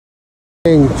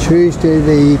Tuesday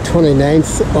the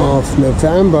 29th of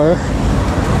November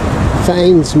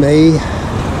finds me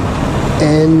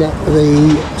in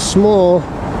the small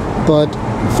but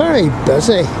very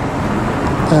busy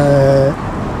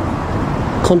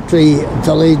country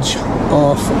village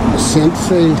of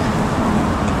Saintfield.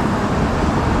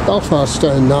 Belfast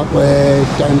down that way,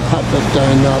 down Patrick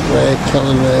down that way,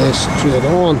 Killinray straight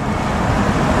on.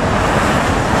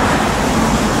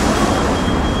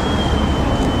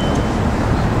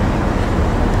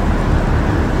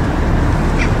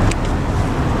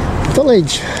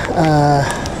 Village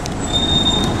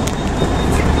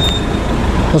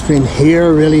has been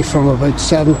here really from about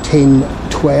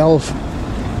 1712,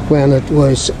 when it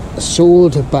was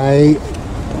sold by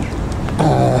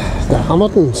the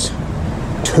Hamiltons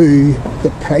to the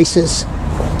Prices,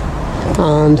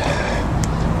 and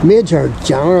Major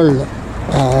General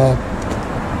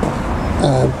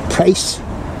Price,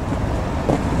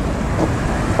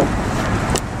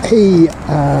 he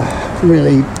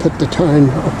really put the town,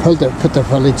 or put the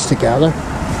village together.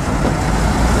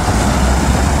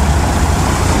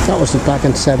 That was back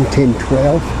in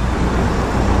 1712.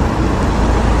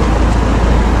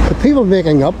 The people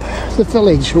making up the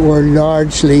village were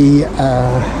largely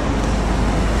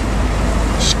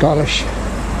Scottish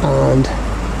and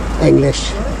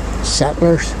English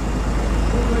settlers.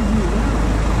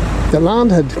 The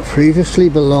land had previously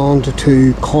belonged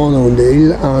to Con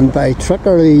O'Neill, and by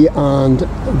trickery and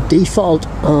default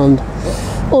and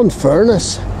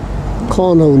unfairness,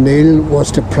 Con O'Neill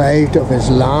was deprived of his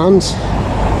lands,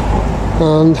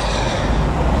 and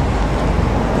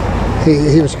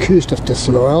he was accused of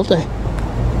disloyalty,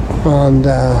 and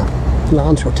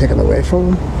lands were taken away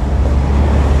from him.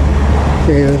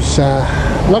 He was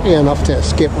lucky enough to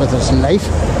escape with his life.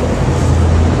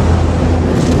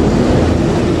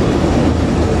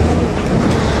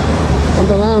 And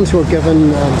the lands were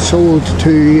given and sold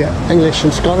to English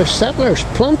and Scottish settlers,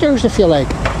 planters if you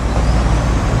like,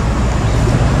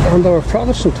 and they were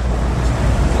Protestant.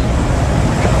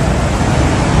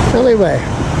 Anyway,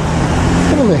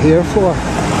 what am I here for?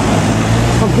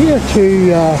 I'm here to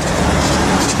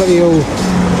video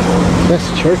this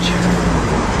church.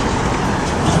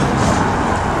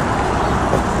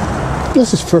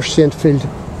 This is First Saintfield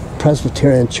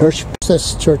Presbyterian Church.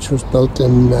 This church was built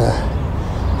and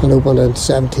opened in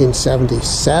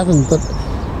 1777, but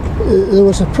there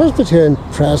was a Presbyterian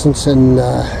presence in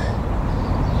the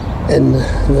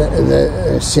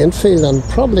Saintfield, and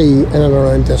probably in and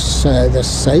around this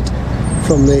site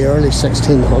from the early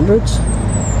 1600s.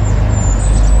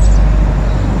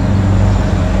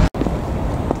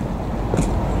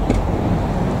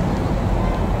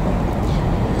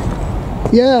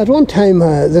 Yeah, at one time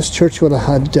this church would have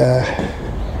had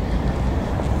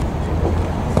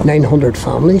 900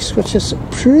 families, which is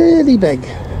pretty big.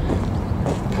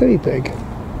 Pretty big.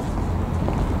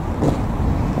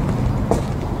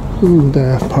 And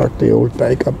park the old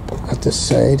bike up at the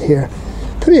side here.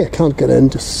 Pretty, I can't get in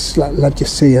to let you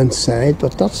see inside,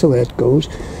 but that's the way it goes.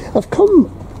 I've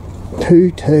come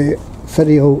to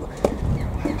video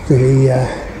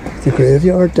the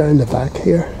graveyard down the back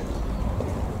here.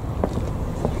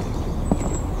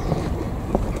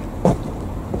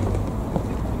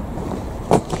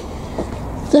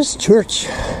 This church,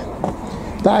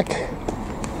 back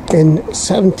in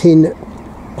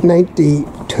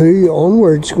 1792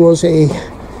 onwards, was a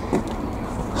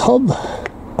hub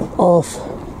of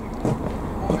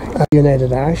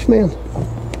United Irishmen,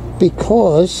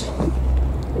 because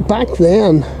back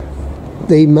then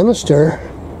the minister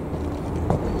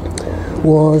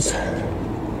was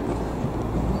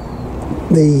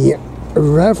the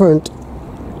Rev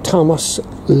Thomas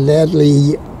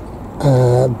Ledlie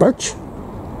Birch.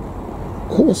 I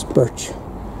think it's Birch,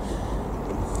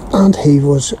 and he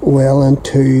was well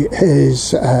into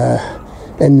his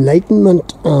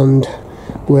enlightenment and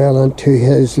well into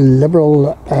his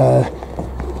liberal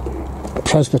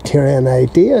Presbyterian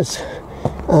ideas,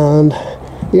 and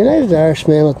the United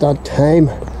Irishmen at that time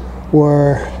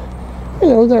were, you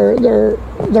know,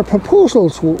 their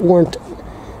proposals weren't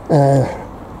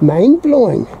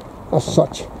mind-blowing as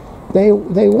such. They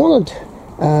wanted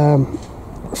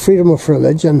freedom of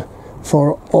religion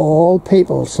for all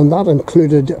peoples, and that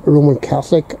included Roman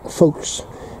Catholic folks.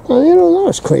 And you know, that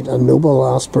was quite a noble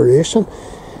aspiration.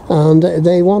 And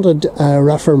they wanted a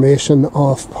reformation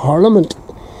of Parliament,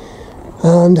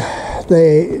 and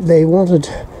they wanted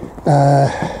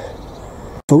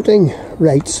voting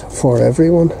rights for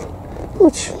everyone,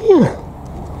 which, yeah,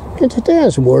 in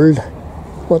today's world,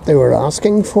 what they were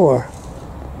asking for,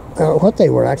 what they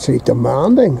were actually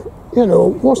demanding, you know,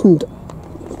 wasn't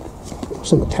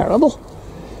terrible.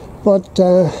 But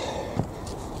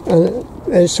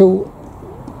so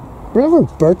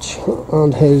Rev Birch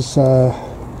and his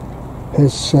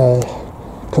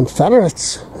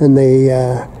confederates in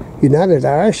the United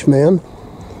Irishmen,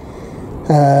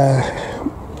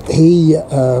 he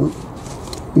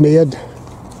made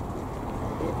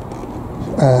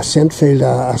Saintfield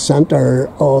a centre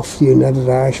of the United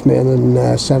Irishmen in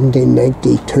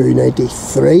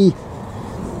 1792-93,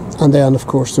 and then of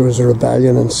course there was a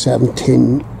rebellion in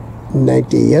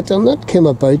 1798, and that came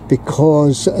about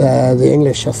because the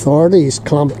English authorities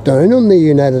clamped down on the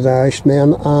United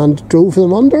Irishmen and drove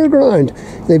them underground.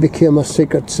 They became a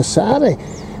secret society,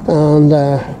 and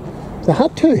they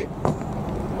had to.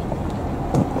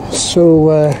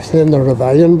 So then the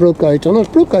rebellion broke out, and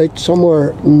it broke out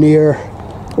somewhere near,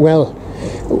 well,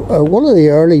 one of the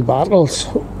early battles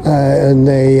in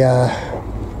the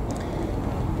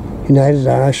United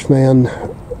Irishmen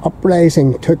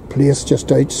uprising took place just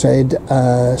outside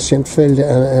Saintfield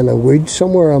in a wood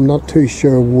somewhere, I'm not too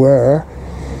sure where,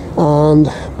 and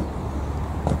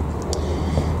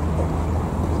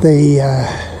the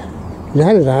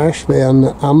United Irishmen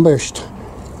ambushed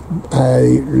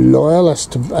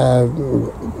loyalist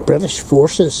British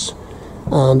forces,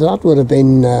 and that would have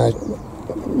been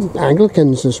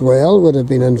Anglicans as well would have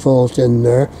been involved in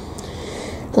there,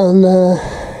 and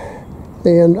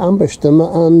they ambushed them,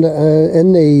 and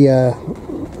in the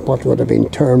what would have been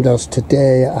termed as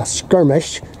today a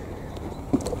skirmish,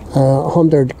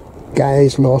 100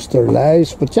 guys lost their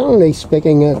lives, but generally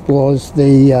speaking it was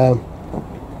the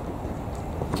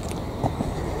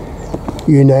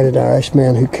United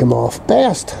Irishmen who came off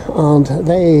best, and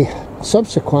they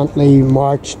subsequently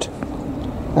marched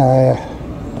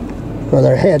with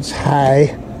their heads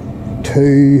high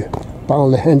to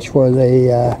Ballynahinch, where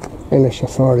the English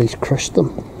authorities crushed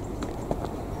them.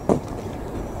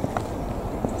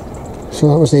 So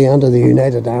that was the end of the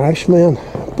United Irishmen,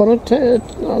 but a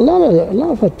lot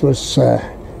of it was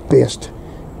based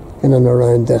in and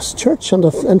around this church, and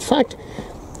in fact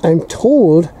I'm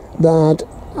told that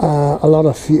a lot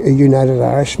of United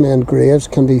Irishmen graves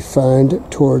can be found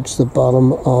towards the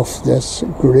bottom of this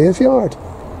graveyard.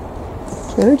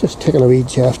 So I'm just taking a wee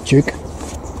Jeff Duke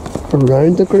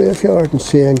around the graveyard and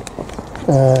seeing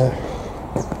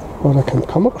what I can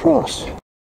come across.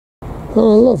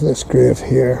 Oh, I love this grave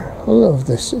here. I love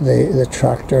this, the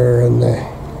tractor and the,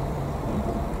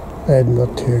 I'm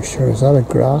not too sure, is that a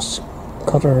grass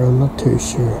cutter? I'm not too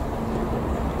sure.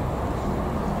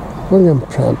 William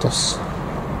Prentice.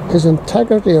 His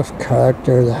integrity of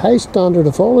character, the high standard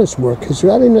of all his work, his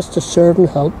readiness to serve and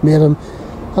help made him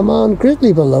a man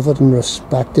greatly beloved and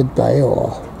respected by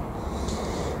all.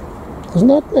 Isn't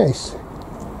that nice?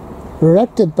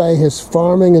 Directed by his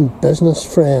farming and business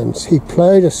friends, he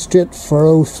ploughed a straight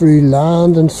furrow through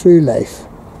land and through life.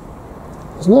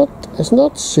 It's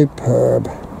not superb.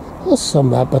 That's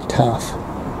some epitaph.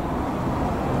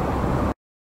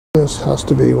 This has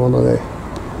to be one of the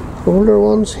older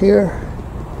ones here.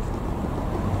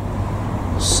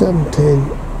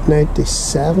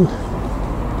 1797.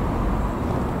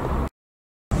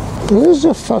 There's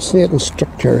a fascinating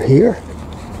structure here.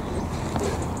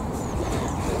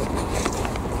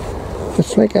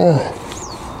 It's like a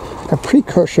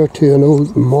precursor to an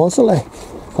old mausoleum,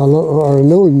 or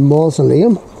an old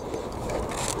mausoleum.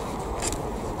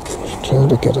 Just trying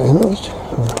to get in it,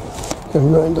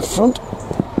 and round the front.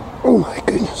 Oh my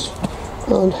goodness!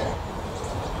 And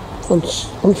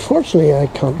unfortunately, I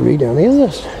can't read any of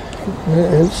this.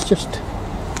 It's just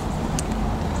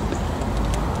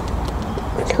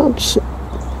I can't see.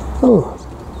 Oh,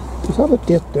 is that a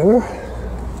date there?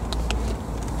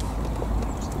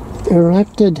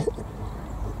 Erected.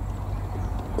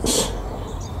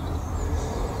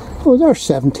 Oh, there's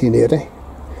 1780.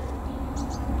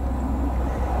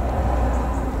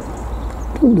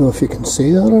 Don't know if you can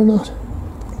see that or not.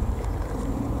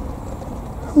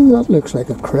 Oh, that looks like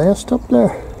a crest up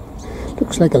there.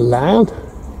 Looks like a lion.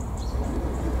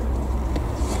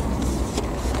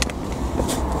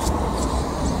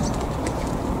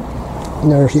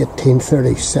 And there's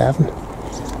 1837.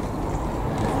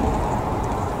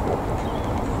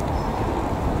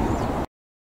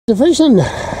 Division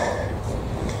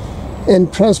in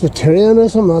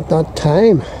Presbyterianism at that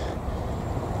time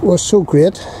was so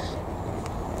great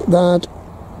that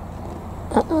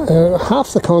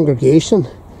half the congregation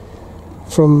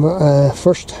from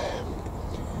First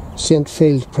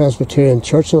Saintfield Presbyterian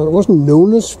Church, and it wasn't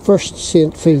known as First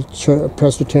Saintfield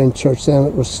Presbyterian Church then,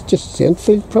 it was just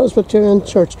Saintfield Presbyterian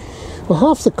Church. Well,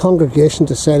 half the congregation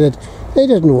decided they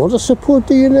didn't want to support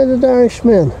the United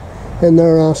Irishmen in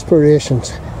their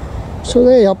aspirations. So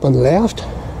they up and left,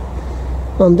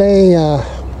 and they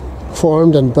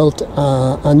formed and built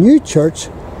a new church,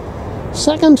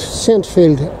 second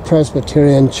Saintfield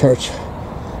Presbyterian Church,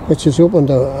 which is opened,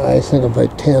 I think,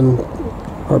 about 10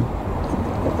 or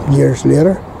years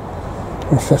later,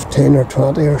 or 15 or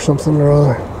 20 or something or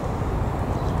other.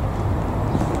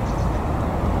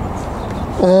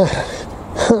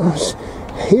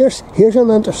 Here's an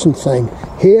interesting thing.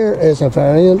 Here is a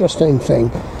very interesting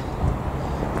thing.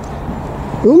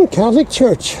 Roman Catholic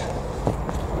Church,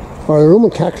 or a Roman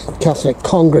Catholic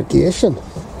congregation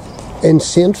in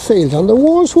Saintfield, and there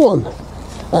was one.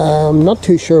 I'm not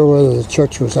too sure whether the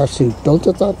church was actually built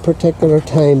at that particular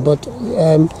time, but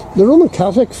the Roman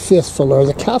Catholic faithful, or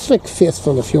the Catholic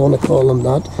faithful if you want to call them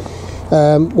that,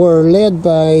 were led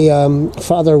by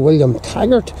Father William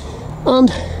Taggart,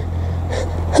 and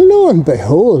lo and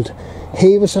behold,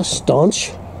 he was a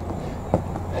staunch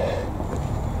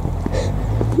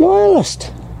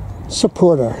loyalist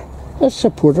supporter, a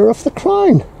supporter of the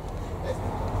crown,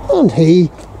 and he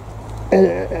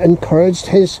encouraged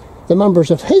the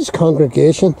members of his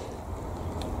congregation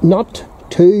not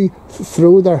to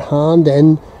throw their hand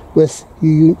in with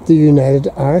the United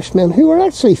Irishmen, who were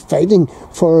actually fighting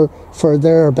for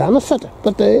their benefit,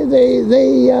 but they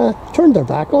turned their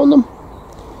back on them,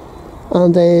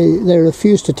 and they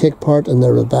refused to take part in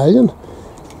the rebellion.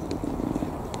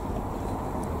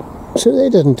 So they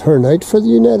didn't turn out for the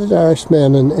United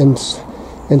Irishmen in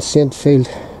Saintfield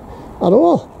at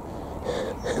all.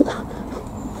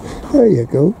 There you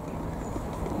go.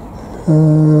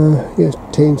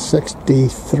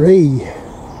 1863.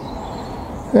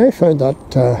 I found that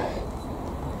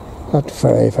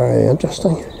very, very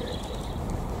interesting.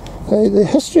 The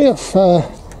history of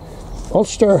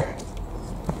Ulster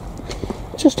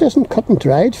just isn't cut and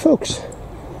dried, folks.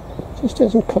 Just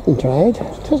isn't cut and dried.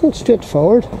 It isn't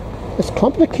straightforward. It's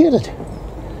complicated,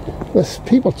 with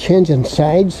people changing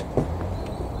sides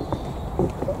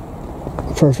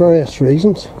for various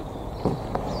reasons,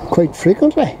 quite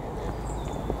frequently.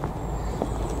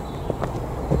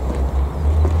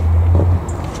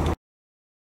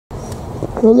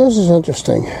 Well, this is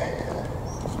interesting.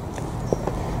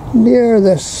 Near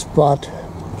this spot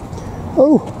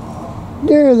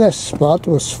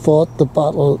was fought the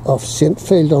Battle of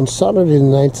Saintfield on Saturday the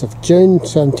 9th of June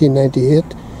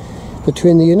 1798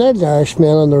 between the United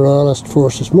Irishmen and the Royalist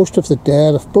forces. Most of the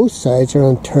dead of both sides are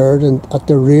interred at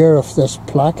the rear of this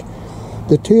plaque.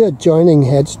 The two adjoining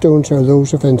headstones are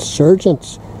those of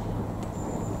insurgents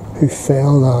who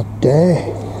fell that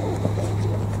day.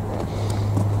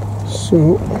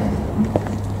 So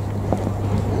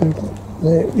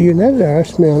the United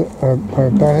Irishmen are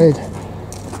buried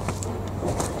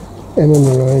in and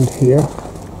around here,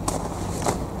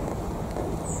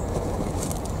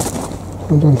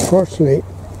 and unfortunately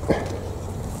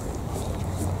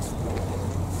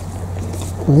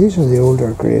these are the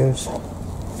older graves,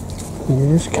 and you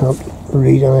just can't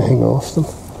read anything off them.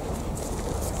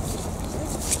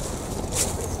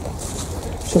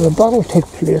 So the battle took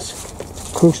place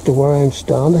close to where I'm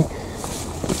standing.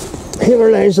 Here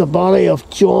lies the body of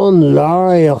John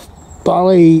Lowry of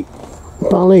Ballymar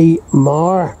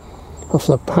of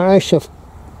the parish of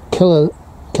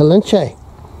Ballynahinch.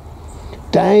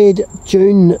 Died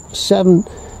June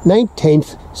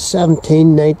 19th,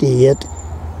 1798,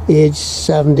 aged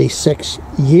 76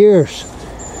 years.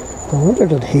 I wonder,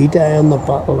 did he die in the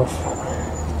Battle of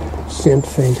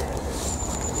Saintfield?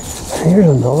 Here's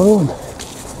another one.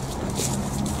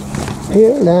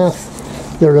 Here left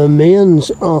the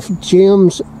remains of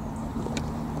James of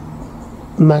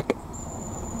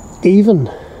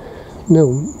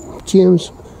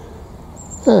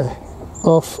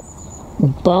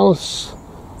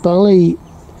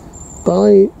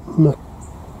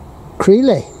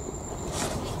Ballynahinch,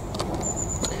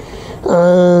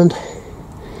 and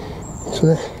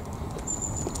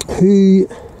who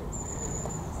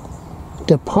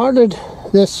departed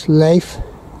this life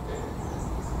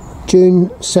June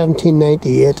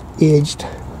 1798, aged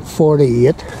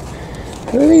 48.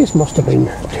 These must have been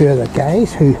two of the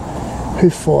guys who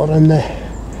fought in the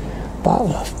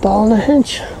Battle of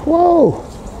Ballynahinch. Whoa!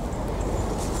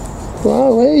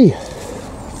 Wowee!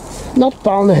 Not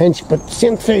Ballynahinch, but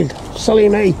Saintfield. Silly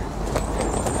me.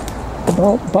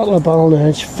 The Battle of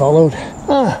Ballynahinch followed.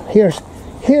 Here's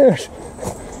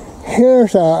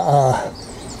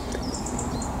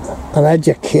an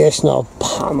educational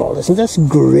panel. Isn't this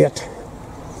great?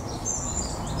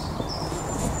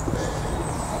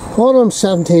 Autumn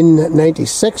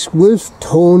 1796, Wolfe,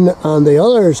 Tone and the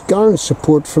others garnered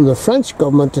support from the French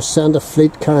government to send a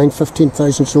fleet carrying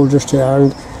 15,000 soldiers to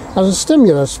Ireland as a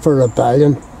stimulus for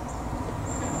rebellion.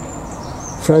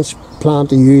 French planned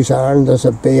to use Ireland as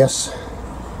a base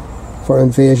for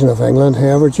invasion of England.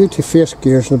 However, due to fierce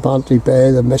gears in Bantry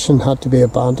Bay, the mission had to be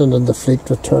abandoned and the fleet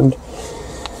returned.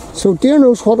 So dear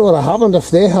knows what would have happened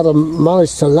if they had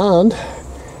managed to land.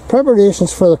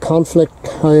 Preparations for the conflict,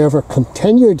 however,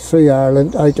 continued through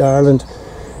Ireland,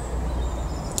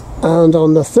 and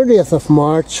on the 30th of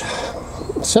March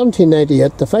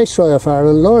 1798, the Viceroy of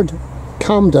Ireland, Lord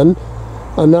Camden,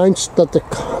 announced that the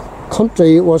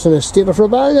country was in a state of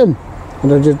rebellion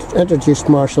and introduced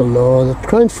martial law. The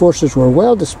Crown forces were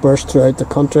well dispersed throughout the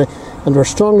country and were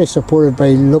strongly supported by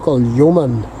local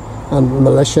yeomen and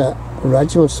militia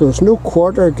regiments. There was no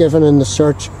quarter given in the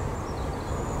search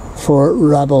for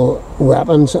rebel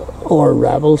weapons or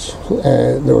rebels.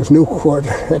 There was no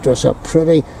quarter. It was a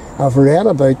pretty... I've read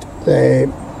about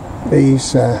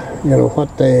these,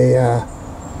 what the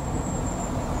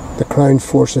Crown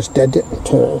forces did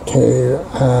to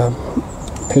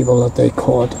people that they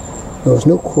caught. There was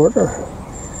no quarter.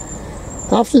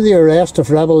 After the arrest of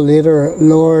rebel leader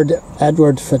Lord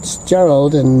Edward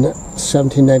Fitzgerald in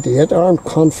 1798, armed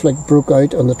conflict broke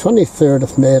out on the 23rd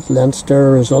of May at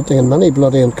Leinster, resulting in many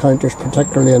bloody encounters,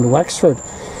 particularly in Wexford.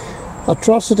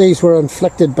 Atrocities were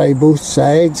inflicted by both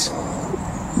sides.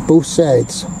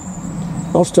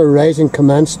 Ulster Rising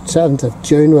commenced 7th of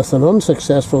June with an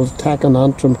unsuccessful attack on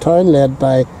Antrim town led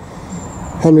by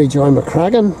Henry Joy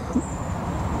McCracken.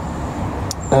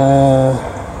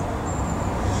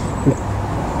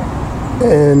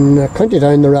 In County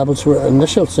Down, the rebels'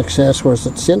 initial success was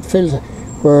at Saintfield,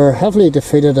 were heavily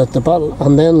defeated at the battle,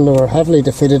 and then they were heavily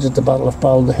defeated at the Battle of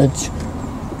Ballynahinch,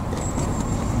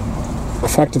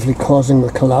 effectively causing the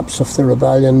collapse of the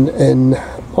rebellion in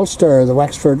Ulster. The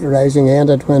Wexford Rising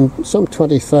ended when some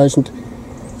 20,000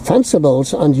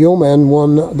 fencibles and yeomen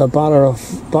won the Battle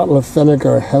of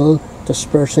Vinegar Hill,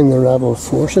 dispersing the rebel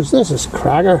forces. This is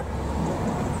cracker.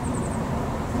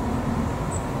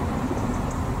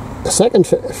 The second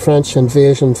French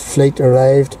invasion fleet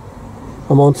arrived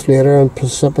a month later and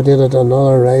precipitated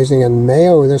another rising in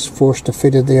Mayo. This force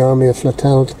defeated the army of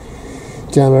Lieutenant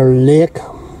General Lake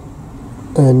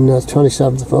on the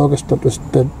 27th of August, but was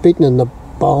beaten in the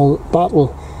Battle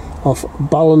of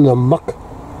Ballynahinch.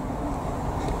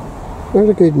 What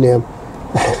a good name.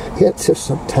 8th of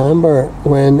September,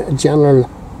 when General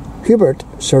Hubert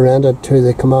surrendered to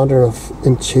the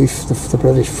Commander-in-Chief of the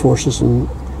British forces in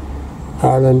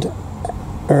Ireland,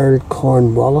 Earl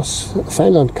Cornwallis. The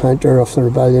final encounter of the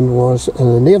rebellion was in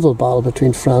a naval battle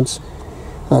between France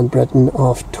and Britain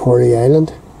off Tory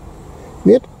Island.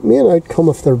 Main outcome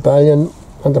of the rebellion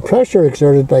and the pressure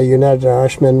exerted by United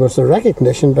Irishmen was the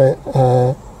recognition by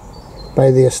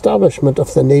the establishment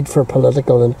of the need for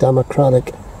political and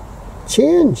democratic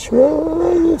change.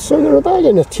 Well, so the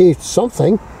rebellion achieved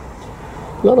something.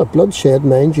 A lot of bloodshed,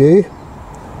 mind you.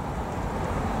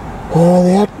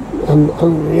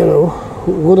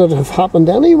 Would it have happened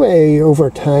anyway over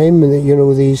time?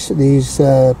 These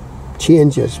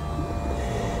changes.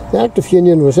 The Act of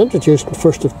Union was introduced on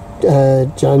 1st of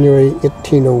January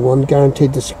 1801,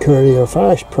 guaranteed the security of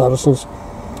Irish Protestants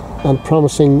and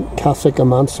promising Catholic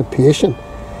emancipation,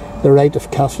 the right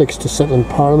of Catholics to sit in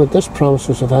Parliament. This promise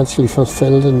was eventually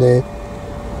fulfilled in the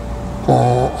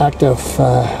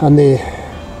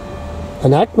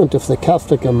enactment of the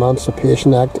Catholic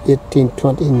Emancipation Act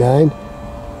 1829.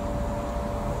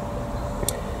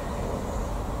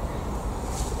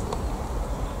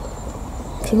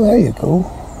 So there you go.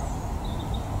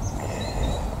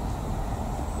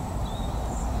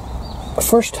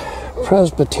 First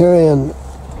Presbyterian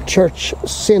Church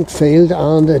Saintfield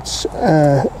and its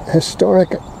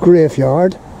historic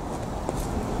graveyard,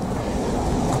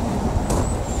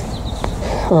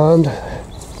 and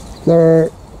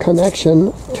their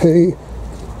connection to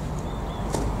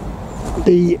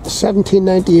the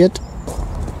 1798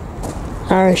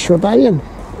 Irish Rebellion.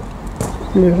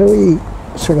 There's a wee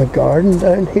sort of garden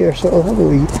down here, so I'll have a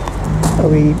wee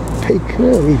peek, a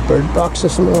wee bird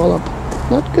boxes and all up.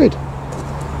 Not good.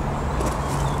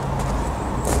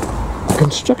 The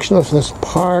construction of this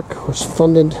park was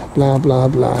funded blah blah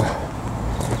blah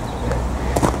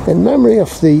in memory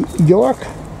of the York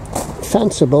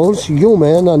Fencibles,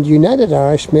 yeomen and United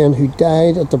Irishmen who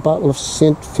died at the Battle of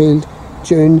Saintfield,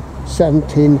 June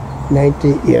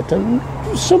 1798. And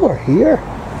somewhere here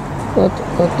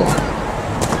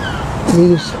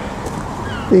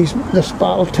this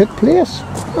battle took place.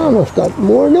 And we've got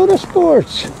more notice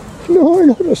boards. More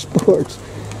notice boards.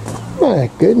 My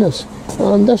goodness.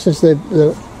 And this is the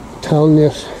telling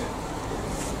us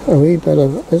a wee bit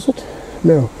of, is it?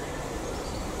 No.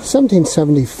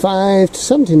 1775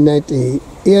 to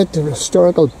 1798, the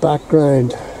historical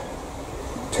background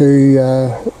to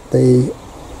the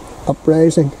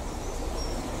uprising.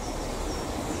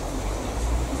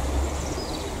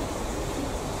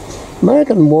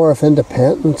 American War of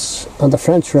Independence and the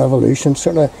French Revolution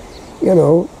sort of, you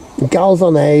know,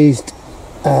 galvanised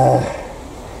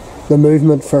the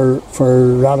movement for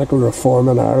radical reform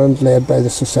in Ireland, led by the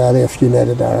Society of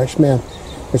United Irishmen,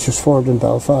 which was formed in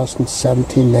Belfast in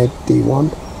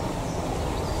 1791.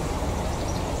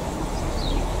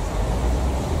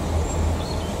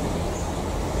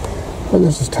 And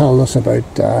this is telling us about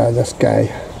this guy,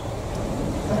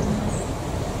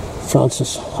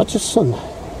 Francis Hutcheson.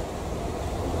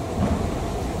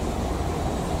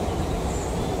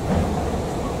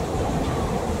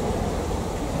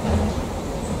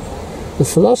 The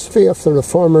philosophy of the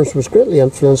Reformers was greatly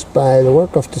influenced by the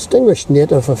work of distinguished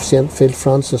native of Saintfield,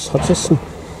 Francis Hutcheson,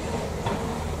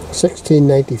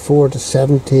 1694 to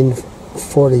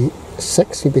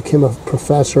 1746. He became a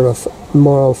professor of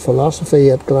moral philosophy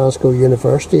at Glasgow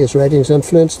University. His writings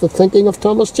influenced the thinking of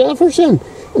Thomas Jefferson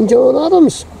and John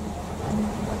Adams,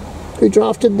 who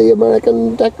drafted the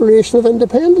American Declaration of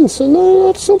Independence, and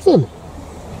that's something.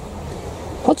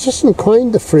 Hutcheson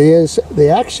coined the phrase, "The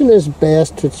action is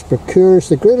best which procures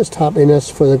the greatest happiness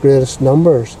for the greatest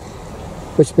numbers,"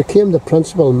 which became the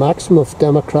principal maxim of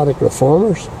democratic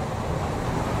reformers.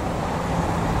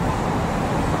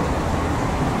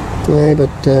 Yeah, but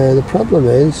the problem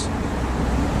is,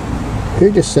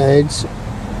 who decides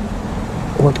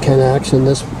what kind of action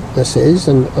this is,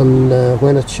 and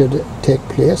when it should take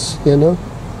place, you know?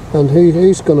 And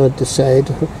who's going to decide,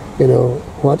 you know,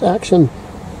 what action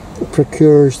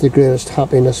procures the greatest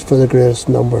happiness for the greatest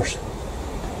numbers?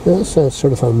 That's a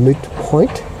sort of a moot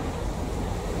point.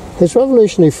 His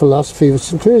revolutionary philosophy,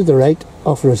 which included the right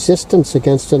of resistance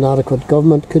against inadequate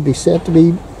government, could be said to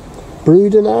be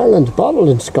brewed in Ireland, bottled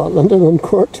in Scotland, and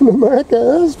uncorked in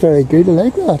America. That's very good, I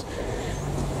like that.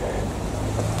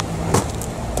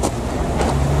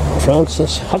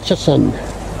 Francis Hutcheson.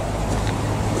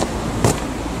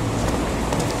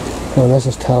 And this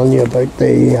is telling you about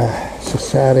the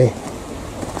Society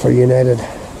for United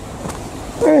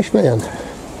Irishmen.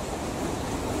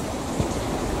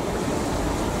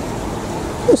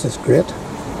 This is great.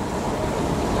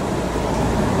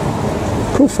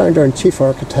 Co-founder and chief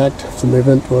architect of the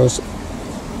movement was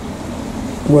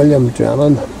William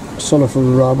Drennan, son of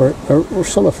Rev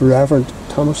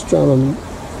Thomas Drennan,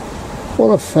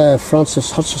 one of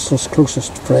Francis Hutcheson's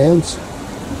closest friends.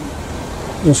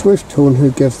 It was Rev Tone who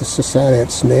gave the society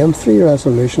its name. 3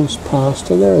 resolutions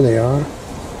passed, and there they are.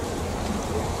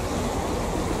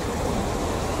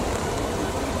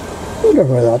 I wonder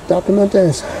where that document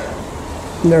is.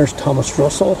 And there's Thomas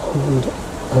Russell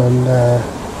and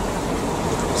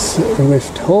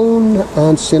Rev Tone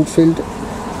and Saintfield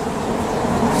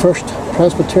First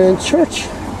Presbyterian Church.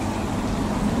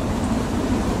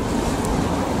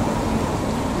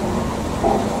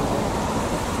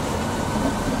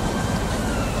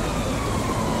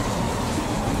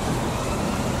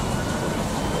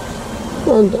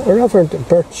 And Rev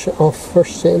Birch of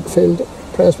First Saintfield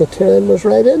Presbyterian was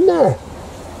right in there.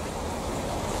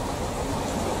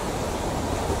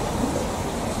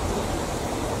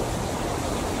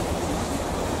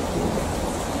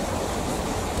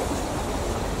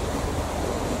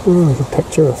 Oh, the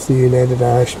picture of the United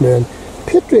Irishmen,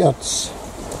 patriots.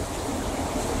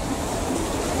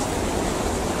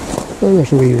 And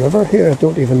there's a wee river here. I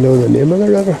don't even know the name of the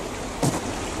river.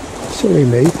 Silly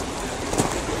me.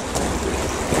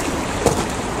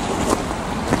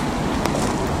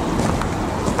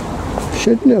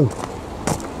 Should know.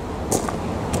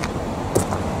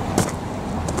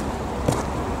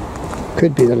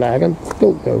 Could be the Lagan,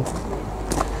 don't know.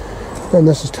 And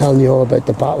this is telling you all about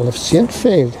the Battle of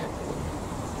Saintfield.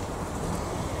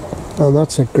 And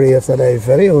that's a grave that I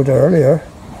videoed earlier.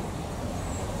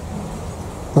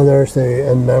 And there's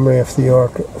the in memory of the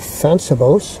York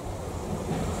Fencibles.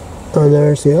 And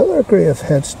there's the other grave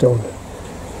headstone.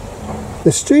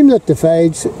 The stream that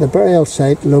divides the burial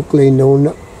site, locally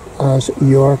known as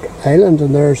York Island,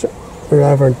 and there's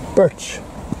Rev Birch.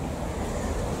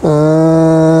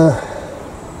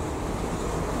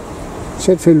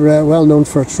 Saintfield, well known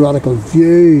for its radical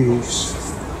views.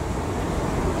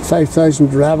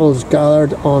 5,000 rebels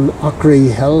gathered on Ochry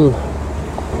Hill.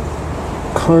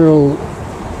 Colonel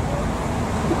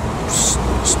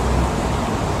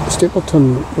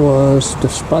Stapleton was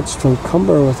dispatched from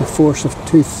Cumber with a force of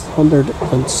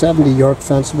 270 York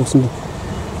Fencibles and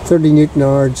 30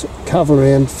 Newton-yards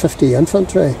cavalry and 50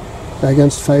 infantry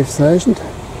against 5,000.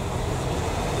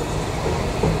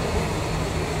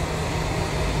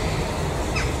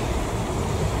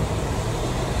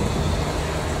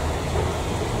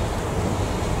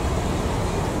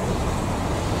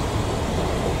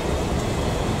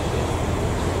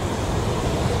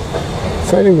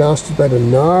 fighting lasted about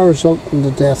an hour, resulting in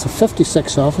the death of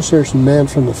 56 officers and men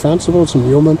from the Fencibles and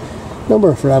yeomen. Number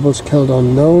of rebels killed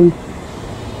unknown.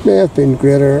 May have been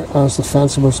greater as the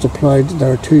Fencibles deployed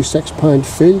their 2 6-pound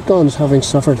field guns, having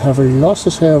suffered heavy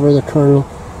losses. However, the colonel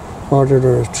ordered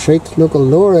a retreat. Local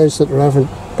lore is that Rev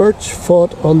Birch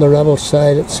fought on the rebel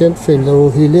side at Saintfield, though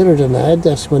he later denied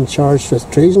this when charged with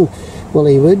treason. Well,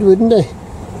 he would, wouldn't he?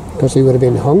 Because he would have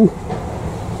been hung.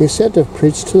 He is said to have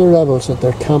preached to the rebels at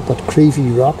their camp at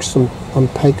Creevy Rocks on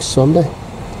Pike Sunday.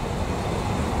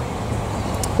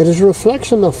 It is a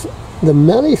reflection of the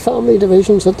many family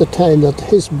divisions at the time that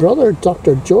his brother,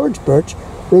 Dr. George Birch,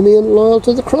 remained loyal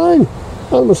to the crown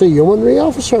and was a yeomanry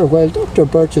officer, while Dr.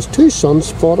 Birch's 2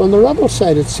 sons fought on the rebel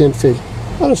side at Saintfield.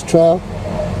 At his trial,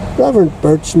 Reverend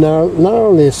Birch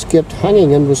narrowly escaped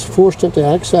hanging and was forced into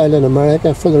exile in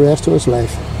America for the rest of his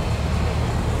life.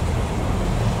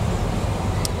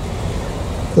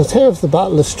 At the time of the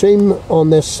battle, the stream on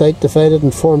this site divided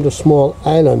and formed a small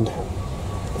island.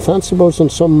 Fencibles and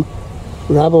some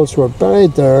rebels were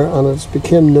buried there, and it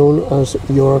became known as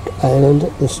York Island.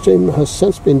 The stream has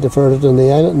since been diverted, and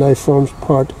the island now forms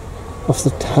part of the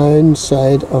town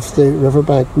side of the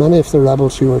riverbank. Many of the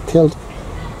rebels who were killed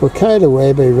were carried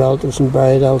away by relatives and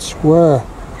buried elsewhere.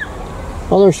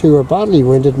 Others who were badly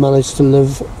wounded managed to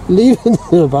leave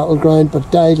the battleground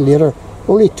but died later.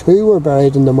 Only 2 were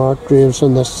buried in the marked graves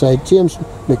on this site, James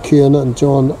McEwen and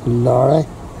John Larry.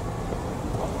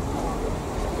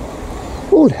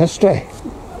 Old history.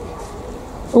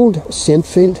 Old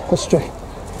Saintfield history.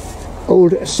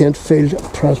 Old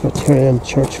Saintfield Presbyterian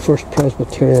Church, First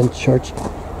Presbyterian Church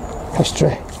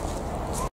history.